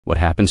What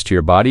happens to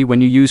your body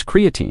when you use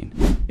creatine?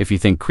 If you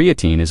think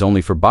creatine is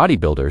only for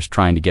bodybuilders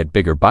trying to get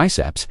bigger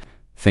biceps,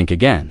 think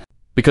again.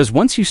 Because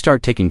once you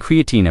start taking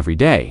creatine every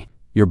day,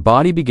 your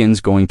body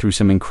begins going through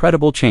some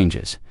incredible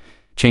changes.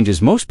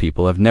 Changes most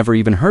people have never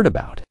even heard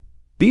about.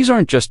 These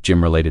aren't just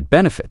gym-related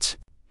benefits.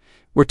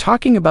 We're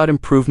talking about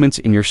improvements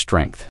in your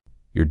strength,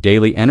 your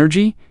daily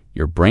energy,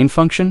 your brain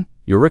function,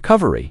 your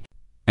recovery,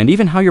 and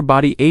even how your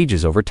body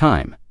ages over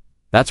time.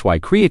 That's why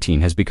creatine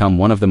has become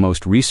one of the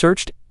most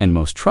researched and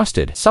most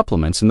trusted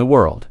supplements in the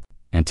world.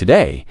 And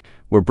today,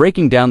 we're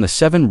breaking down the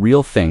 7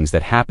 real things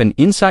that happen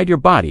inside your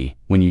body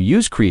when you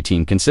use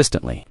creatine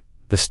consistently.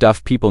 The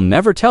stuff people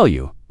never tell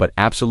you, but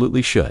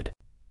absolutely should.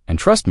 And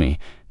trust me,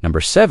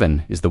 number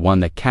 7 is the one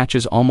that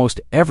catches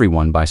almost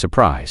everyone by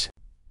surprise.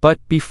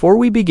 But before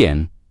we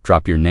begin,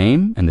 drop your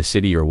name and the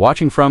city you're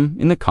watching from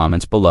in the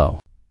comments below.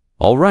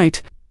 All right,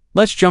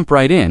 let's jump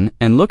right in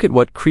and look at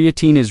what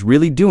creatine is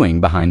really doing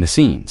behind the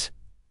scenes.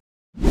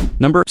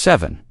 Number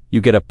 7.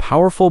 You get a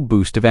powerful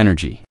boost of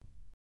energy.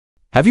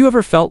 Have you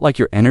ever felt like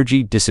your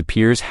energy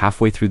disappears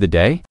halfway through the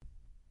day?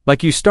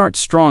 Like you start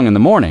strong in the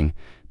morning,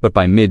 but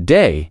by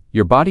midday,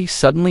 your body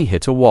suddenly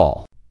hits a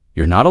wall.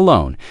 You're not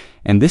alone,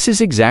 and this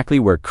is exactly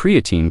where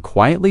creatine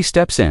quietly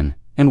steps in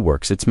and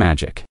works its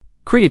magic.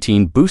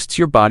 Creatine boosts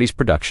your body's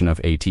production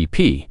of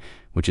ATP,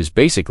 which is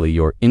basically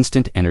your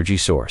instant energy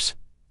source.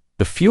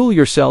 The fuel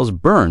your cells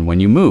burn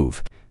when you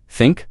move,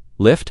 think,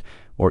 lift,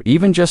 or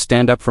even just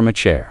stand up from a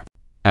chair.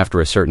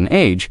 After a certain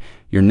age,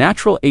 your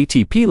natural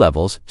ATP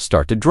levels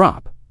start to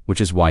drop,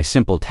 which is why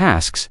simple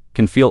tasks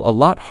can feel a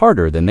lot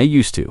harder than they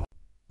used to.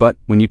 But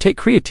when you take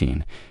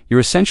creatine, you're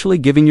essentially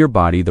giving your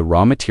body the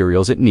raw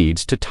materials it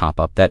needs to top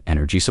up that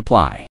energy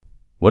supply.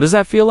 What does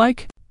that feel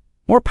like?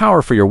 More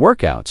power for your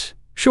workouts,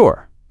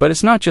 sure, but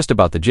it's not just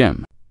about the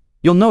gym.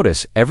 You'll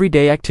notice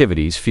everyday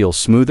activities feel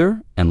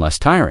smoother and less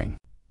tiring.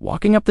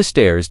 Walking up the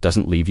stairs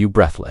doesn't leave you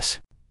breathless.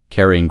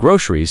 Carrying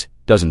groceries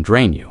doesn't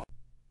drain you.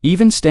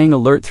 Even staying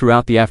alert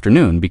throughout the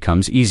afternoon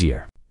becomes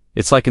easier.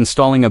 It's like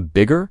installing a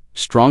bigger,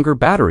 stronger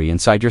battery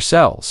inside your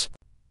cells.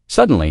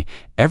 Suddenly,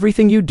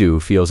 everything you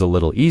do feels a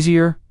little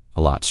easier,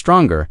 a lot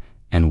stronger,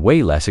 and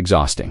way less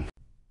exhausting.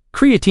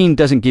 Creatine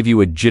doesn't give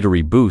you a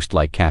jittery boost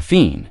like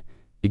caffeine.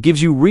 It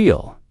gives you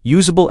real,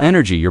 usable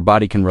energy your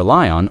body can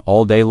rely on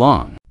all day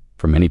long.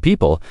 For many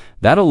people,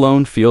 that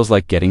alone feels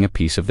like getting a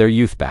piece of their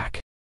youth back.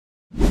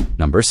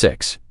 Number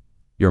 6.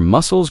 Your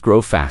muscles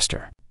grow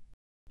faster.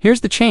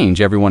 Here's the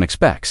change everyone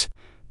expects,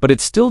 but it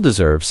still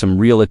deserves some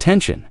real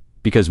attention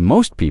because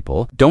most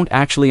people don't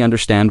actually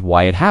understand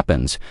why it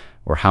happens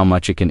or how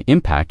much it can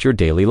impact your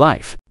daily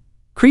life.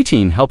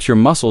 Creatine helps your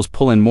muscles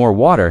pull in more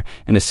water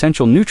and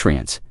essential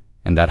nutrients,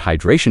 and that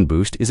hydration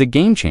boost is a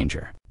game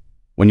changer.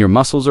 When your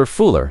muscles are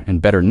fuller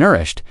and better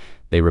nourished,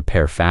 they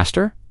repair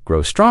faster,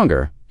 grow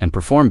stronger, and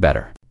perform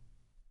better.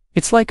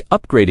 It's like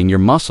upgrading your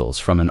muscles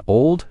from an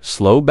old,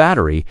 slow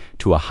battery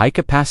to a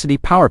high-capacity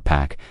power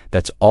pack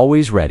that's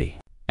always ready.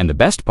 And the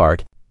best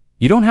part,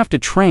 you don't have to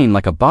train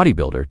like a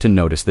bodybuilder to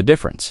notice the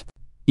difference.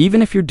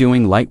 Even if you're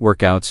doing light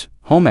workouts,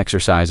 home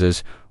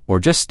exercises, or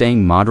just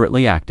staying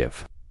moderately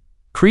active.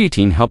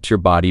 Creatine helps your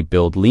body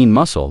build lean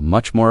muscle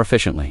much more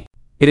efficiently.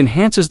 It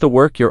enhances the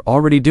work you're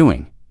already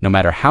doing, no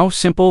matter how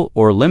simple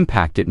or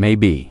limp-packed it may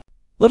be.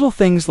 Little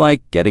things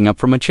like getting up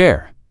from a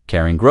chair,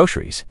 carrying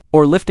groceries,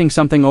 or lifting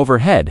something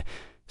overhead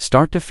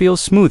start to feel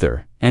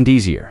smoother and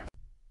easier.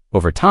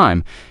 Over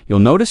time, you'll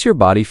notice your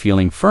body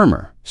feeling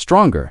firmer,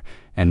 stronger,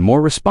 and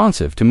more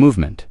responsive to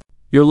movement.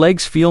 Your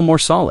legs feel more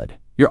solid,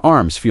 your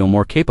arms feel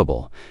more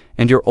capable,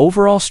 and your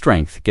overall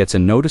strength gets a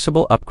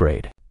noticeable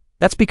upgrade.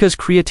 That's because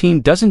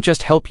creatine doesn't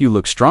just help you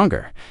look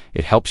stronger,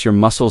 it helps your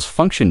muscles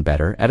function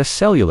better at a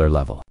cellular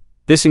level.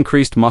 This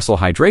increased muscle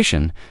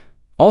hydration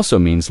also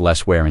means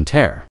less wear and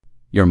tear.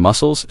 Your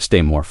muscles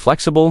stay more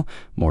flexible,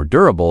 more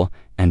durable,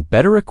 and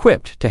better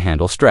equipped to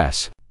handle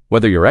stress.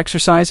 Whether you're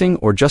exercising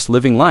or just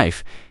living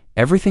life,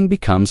 everything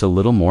becomes a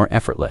little more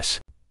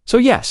effortless. So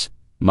yes,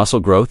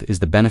 muscle growth is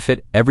the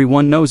benefit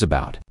everyone knows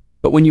about.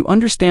 But when you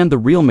understand the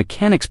real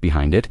mechanics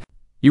behind it,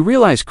 you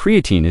realize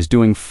creatine is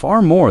doing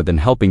far more than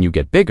helping you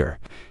get bigger.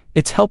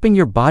 It's helping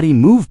your body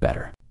move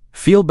better,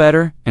 feel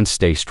better, and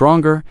stay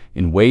stronger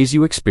in ways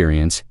you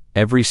experience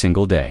every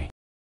single day.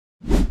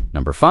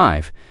 Number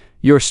 5.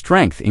 Your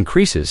strength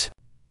increases.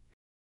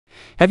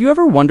 Have you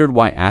ever wondered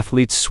why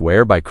athletes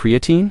swear by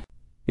creatine?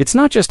 It's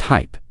not just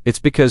hype. It's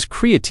because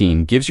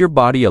creatine gives your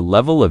body a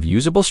level of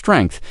usable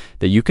strength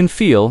that you can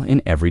feel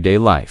in everyday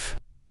life.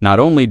 Not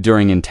only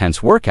during intense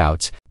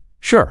workouts.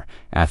 Sure,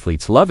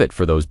 athletes love it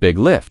for those big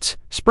lifts,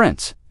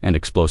 sprints, and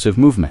explosive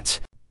movements.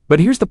 But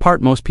here's the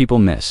part most people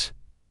miss.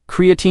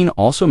 Creatine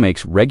also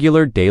makes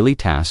regular daily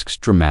tasks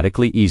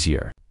dramatically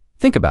easier.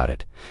 Think about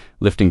it.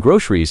 Lifting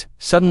groceries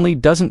suddenly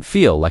doesn't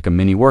feel like a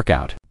mini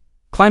workout.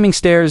 Climbing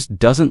stairs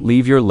doesn't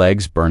leave your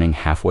legs burning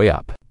halfway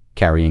up.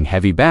 Carrying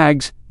heavy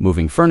bags,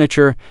 moving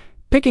furniture,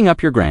 picking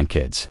up your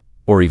grandkids,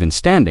 or even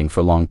standing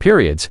for long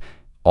periods,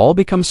 all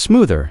become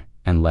smoother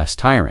and less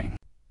tiring.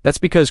 That's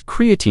because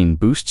creatine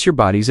boosts your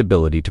body's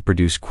ability to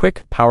produce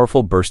quick,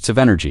 powerful bursts of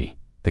energy,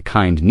 the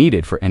kind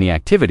needed for any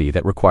activity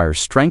that requires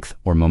strength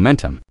or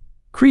momentum.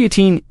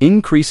 Creatine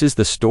increases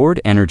the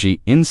stored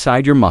energy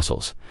inside your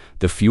muscles,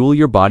 the fuel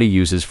your body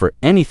uses for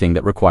anything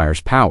that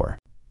requires power.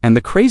 And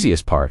the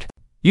craziest part,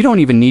 you don't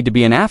even need to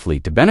be an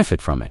athlete to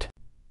benefit from it.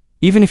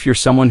 Even if you're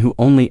someone who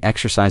only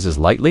exercises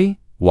lightly,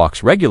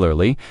 walks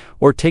regularly,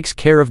 or takes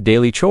care of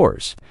daily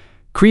chores,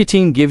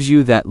 creatine gives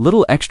you that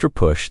little extra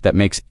push that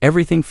makes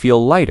everything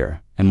feel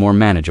lighter and more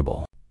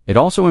manageable. It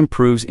also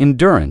improves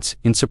endurance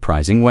in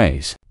surprising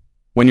ways.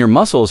 When your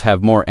muscles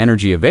have more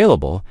energy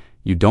available,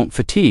 you don't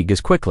fatigue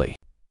as quickly.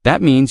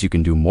 That means you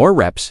can do more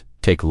reps,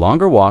 take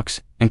longer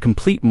walks, and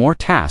complete more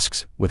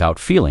tasks without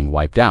feeling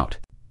wiped out.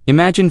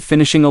 Imagine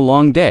finishing a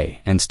long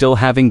day and still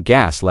having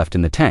gas left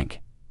in the tank.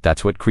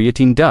 That's what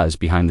creatine does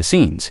behind the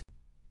scenes.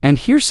 And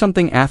here's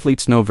something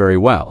athletes know very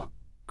well.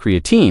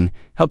 Creatine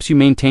helps you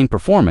maintain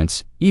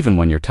performance even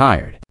when you're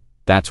tired.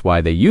 That's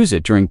why they use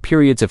it during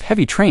periods of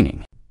heavy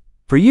training.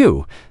 For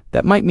you,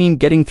 that might mean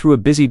getting through a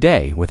busy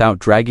day without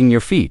dragging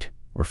your feet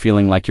or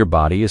feeling like your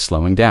body is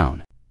slowing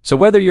down. So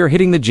whether you're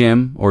hitting the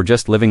gym or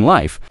just living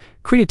life,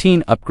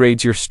 creatine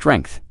upgrades your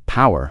strength,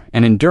 power,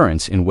 and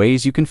endurance in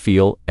ways you can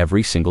feel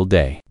every single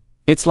day.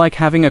 It's like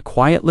having a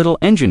quiet little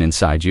engine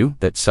inside you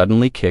that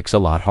suddenly kicks a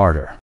lot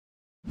harder.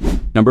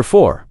 Number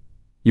 4.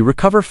 You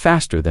recover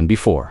faster than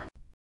before.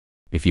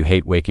 If you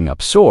hate waking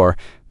up sore,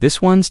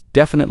 this one's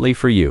definitely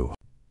for you.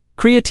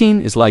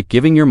 Creatine is like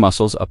giving your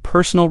muscles a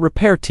personal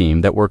repair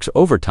team that works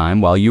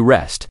overtime while you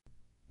rest.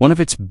 One of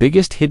its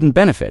biggest hidden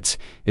benefits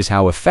is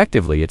how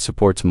effectively it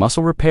supports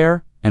muscle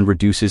repair and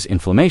reduces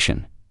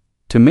inflammation.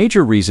 Two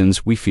major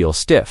reasons we feel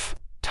stiff,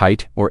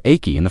 tight, or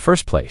achy in the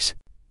first place.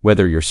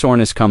 Whether your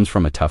soreness comes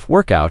from a tough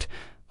workout,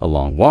 a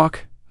long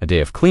walk, a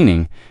day of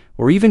cleaning,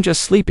 or even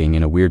just sleeping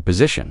in a weird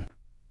position,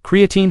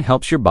 creatine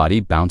helps your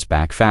body bounce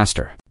back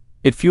faster.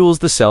 It fuels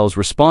the cells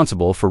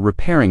responsible for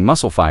repairing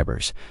muscle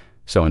fibers.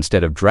 So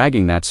instead of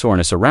dragging that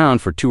soreness around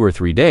for 2 or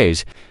 3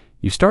 days,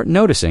 you start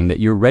noticing that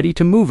you're ready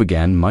to move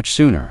again much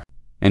sooner.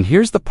 And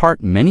here's the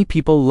part many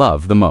people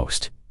love the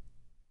most.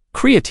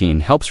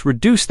 Creatine helps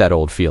reduce that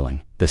old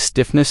feeling, the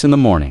stiffness in the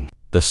morning,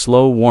 the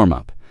slow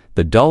warm-up,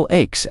 the dull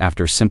aches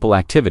after simple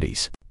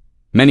activities.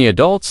 Many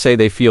adults say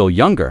they feel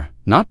younger,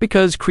 not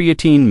because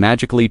creatine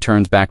magically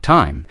turns back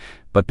time,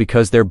 but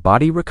because their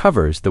body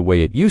recovers the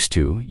way it used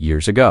to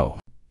years ago.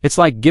 It's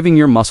like giving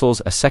your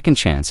muscles a second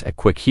chance at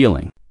quick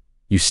healing.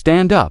 You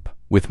stand up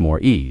with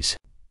more ease.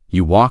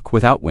 You walk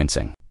without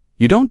wincing.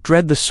 You don't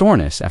dread the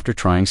soreness after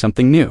trying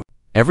something new.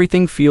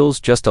 Everything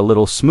feels just a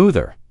little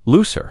smoother,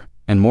 looser,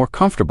 and more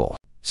comfortable.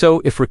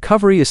 So if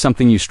recovery is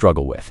something you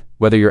struggle with,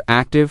 whether you're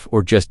active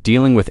or just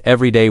dealing with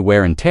everyday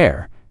wear and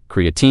tear,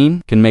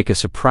 creatine can make a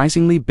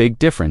surprisingly big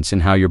difference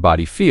in how your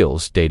body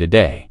feels day to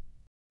day.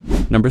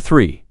 Number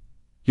 3.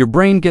 Your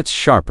brain gets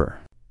sharper.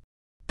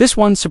 This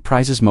one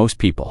surprises most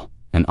people,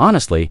 and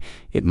honestly,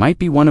 it might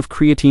be one of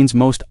creatine's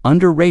most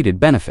underrated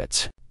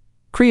benefits.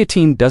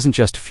 Creatine doesn't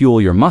just fuel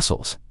your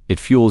muscles, it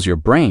fuels your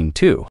brain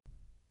too.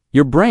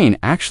 Your brain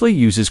actually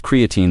uses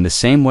creatine the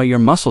same way your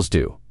muscles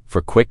do,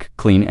 for quick,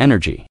 clean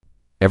energy.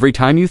 Every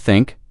time you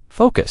think,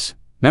 focus,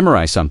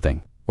 memorize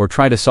something, or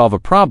try to solve a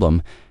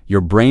problem,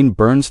 your brain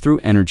burns through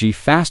energy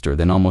faster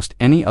than almost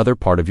any other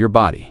part of your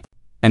body.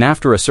 And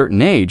after a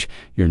certain age,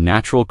 your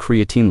natural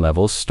creatine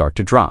levels start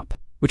to drop,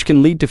 which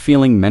can lead to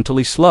feeling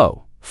mentally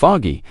slow,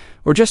 foggy,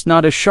 or just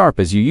not as sharp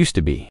as you used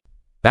to be.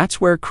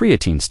 That's where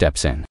creatine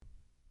steps in.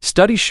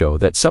 Studies show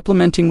that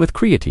supplementing with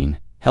creatine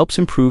helps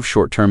improve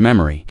short-term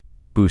memory,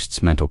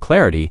 boosts mental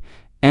clarity,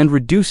 and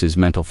reduces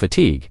mental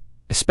fatigue,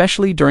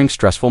 especially during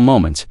stressful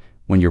moments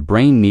when your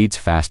brain needs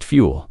fast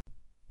fuel.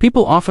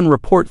 People often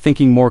report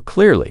thinking more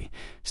clearly,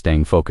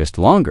 staying focused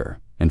longer,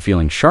 and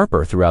feeling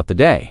sharper throughout the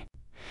day.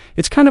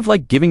 It's kind of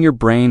like giving your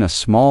brain a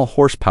small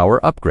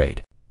horsepower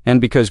upgrade. And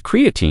because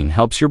creatine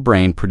helps your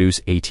brain produce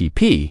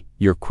ATP,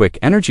 your quick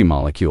energy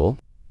molecule,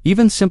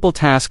 even simple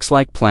tasks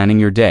like planning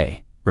your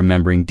day,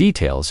 remembering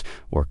details,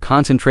 or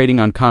concentrating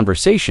on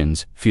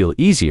conversations feel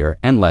easier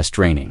and less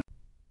draining.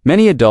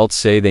 Many adults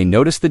say they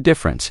notice the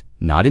difference,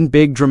 not in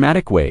big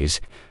dramatic ways,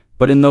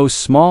 but in those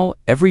small,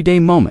 everyday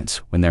moments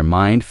when their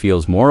mind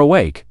feels more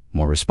awake,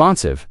 more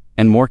responsive,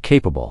 and more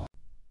capable.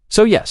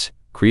 So yes,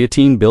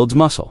 creatine builds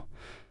muscle,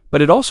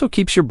 but it also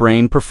keeps your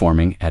brain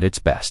performing at its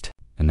best,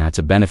 and that's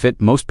a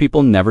benefit most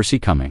people never see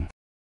coming.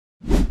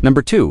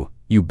 Number 2,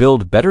 you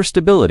build better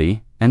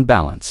stability and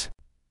balance.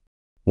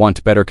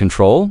 Want better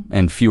control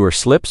and fewer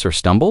slips or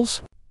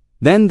stumbles?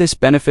 Then this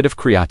benefit of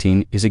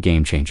creatine is a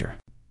game changer.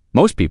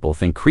 Most people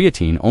think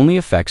creatine only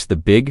affects the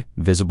big,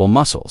 visible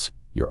muscles,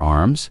 your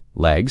arms,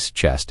 legs,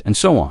 chest, and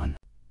so on.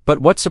 But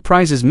what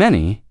surprises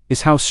many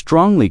is how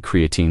strongly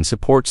creatine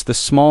supports the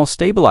small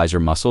stabilizer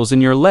muscles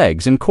in your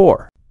legs and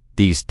core.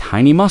 These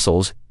tiny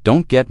muscles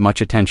don't get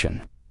much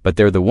attention, but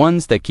they're the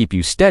ones that keep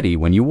you steady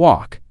when you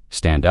walk,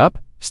 stand up,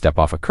 step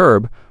off a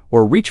curb,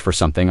 or reach for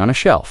something on a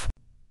shelf.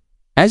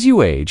 As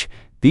you age,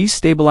 these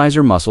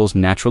stabilizer muscles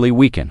naturally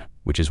weaken,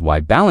 which is why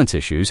balance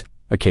issues,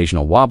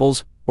 occasional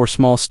wobbles, or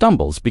small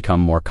stumbles become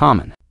more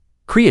common.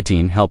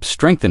 Creatine helps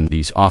strengthen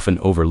these often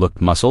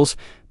overlooked muscles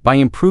by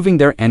improving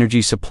their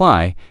energy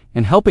supply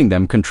and helping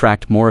them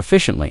contract more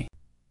efficiently.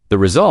 The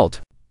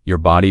result? Your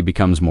body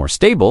becomes more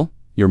stable,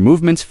 your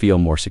movements feel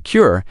more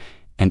secure,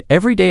 and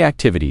everyday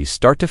activities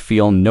start to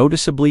feel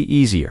noticeably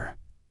easier.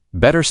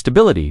 Better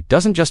stability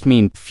doesn't just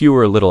mean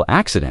fewer little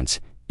accidents,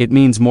 it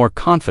means more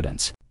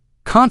confidence.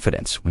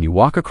 Confidence when you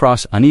walk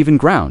across uneven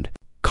ground.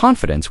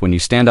 Confidence when you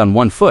stand on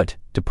one foot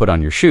to put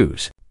on your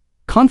shoes.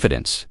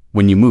 Confidence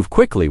when you move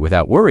quickly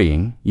without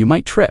worrying you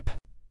might trip.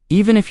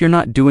 Even if you're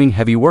not doing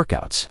heavy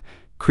workouts,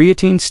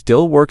 creatine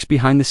still works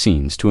behind the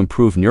scenes to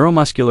improve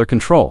neuromuscular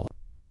control.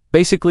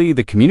 Basically,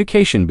 the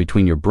communication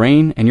between your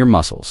brain and your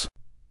muscles.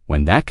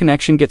 When that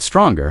connection gets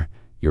stronger,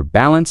 your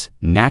balance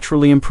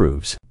naturally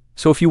improves.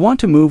 So if you want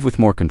to move with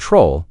more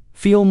control,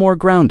 feel more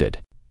grounded,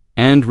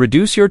 and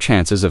reduce your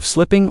chances of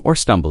slipping or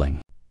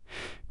stumbling,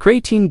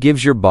 creatine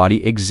gives your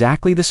body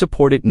exactly the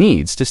support it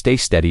needs to stay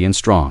steady and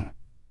strong.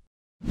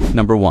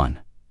 Number 1.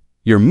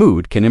 Your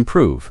mood can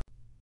improve.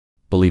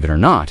 Believe it or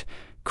not,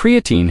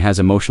 creatine has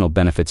emotional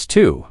benefits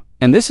too,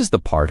 and this is the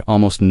part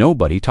almost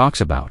nobody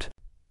talks about.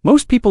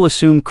 Most people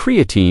assume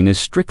creatine is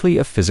strictly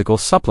a physical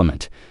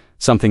supplement,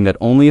 something that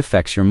only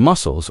affects your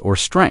muscles or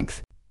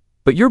strength.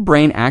 But your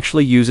brain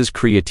actually uses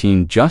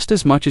creatine just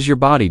as much as your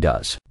body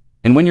does.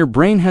 And when your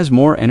brain has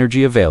more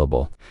energy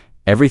available,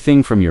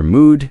 everything from your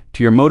mood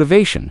to your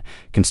motivation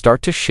can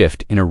start to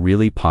shift in a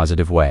really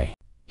positive way.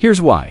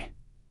 Here's why.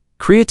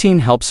 Creatine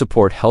helps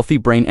support healthy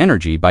brain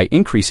energy by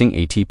increasing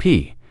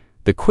ATP,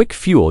 the quick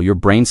fuel your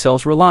brain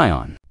cells rely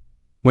on.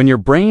 When your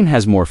brain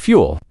has more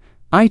fuel,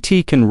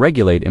 IT can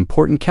regulate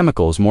important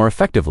chemicals more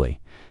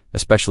effectively,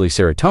 especially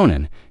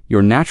serotonin,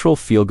 your natural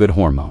feel-good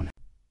hormone.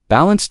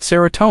 Balanced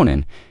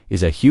serotonin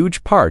is a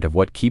huge part of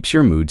what keeps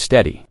your mood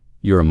steady,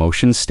 your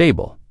emotions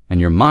stable, and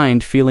your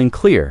mind feeling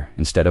clear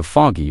instead of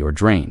foggy or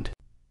drained.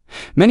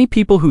 Many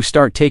people who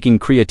start taking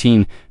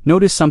creatine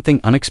notice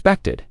something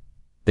unexpected.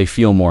 They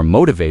feel more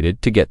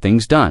motivated to get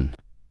things done,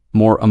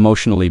 more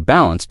emotionally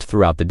balanced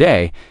throughout the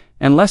day,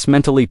 and less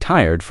mentally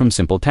tired from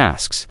simple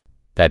tasks.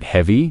 That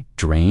heavy,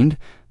 drained,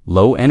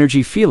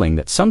 low-energy feeling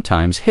that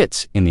sometimes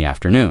hits in the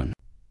afternoon.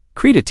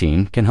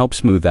 Creatine can help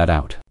smooth that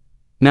out.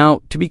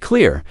 Now, to be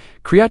clear,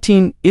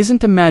 creatine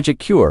isn't a magic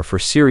cure for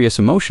serious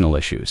emotional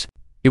issues.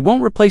 It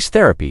won't replace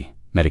therapy,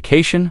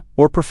 medication,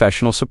 or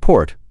professional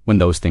support when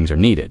those things are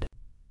needed.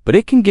 But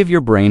it can give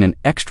your brain an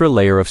extra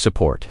layer of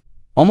support,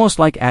 almost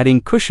like adding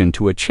cushion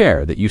to a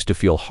chair that used to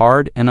feel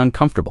hard and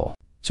uncomfortable.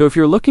 So if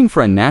you're looking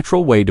for a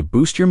natural way to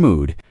boost your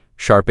mood,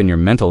 sharpen your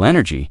mental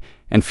energy,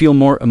 and feel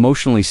more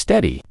emotionally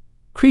steady,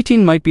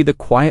 creatine might be the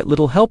quiet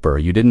little helper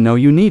you didn't know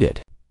you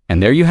needed.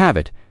 And there you have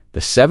it, the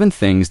 7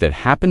 things that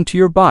happen to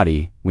your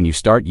body when you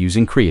start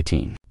using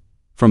creatine.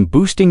 From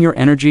boosting your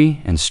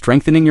energy and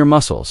strengthening your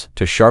muscles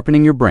to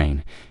sharpening your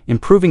brain,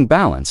 improving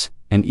balance,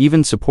 and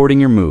even supporting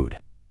your mood.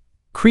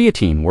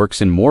 Creatine works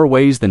in more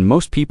ways than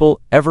most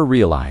people ever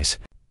realize.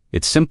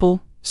 It's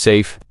simple,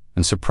 safe,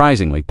 and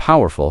surprisingly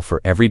powerful for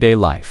everyday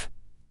life.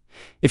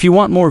 If you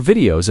want more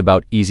videos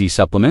about easy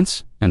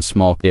supplements and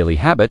small daily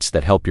habits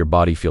that help your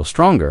body feel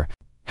stronger,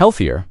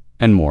 healthier,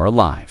 and more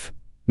alive,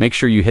 make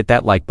sure you hit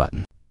that like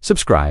button,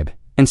 subscribe,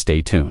 and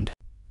stay tuned.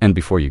 And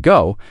before you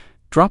go,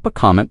 drop a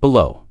comment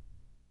below.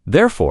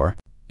 Therefore,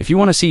 if you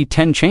want to see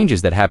 10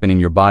 changes that happen in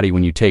your body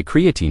when you take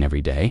creatine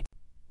every day,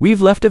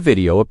 we've left a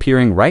video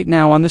appearing right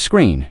now on the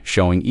screen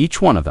showing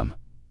each one of them.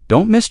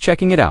 Don't miss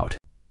checking it out.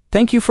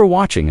 Thank you for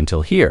watching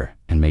until here,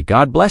 and may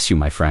God bless you,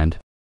 my friend.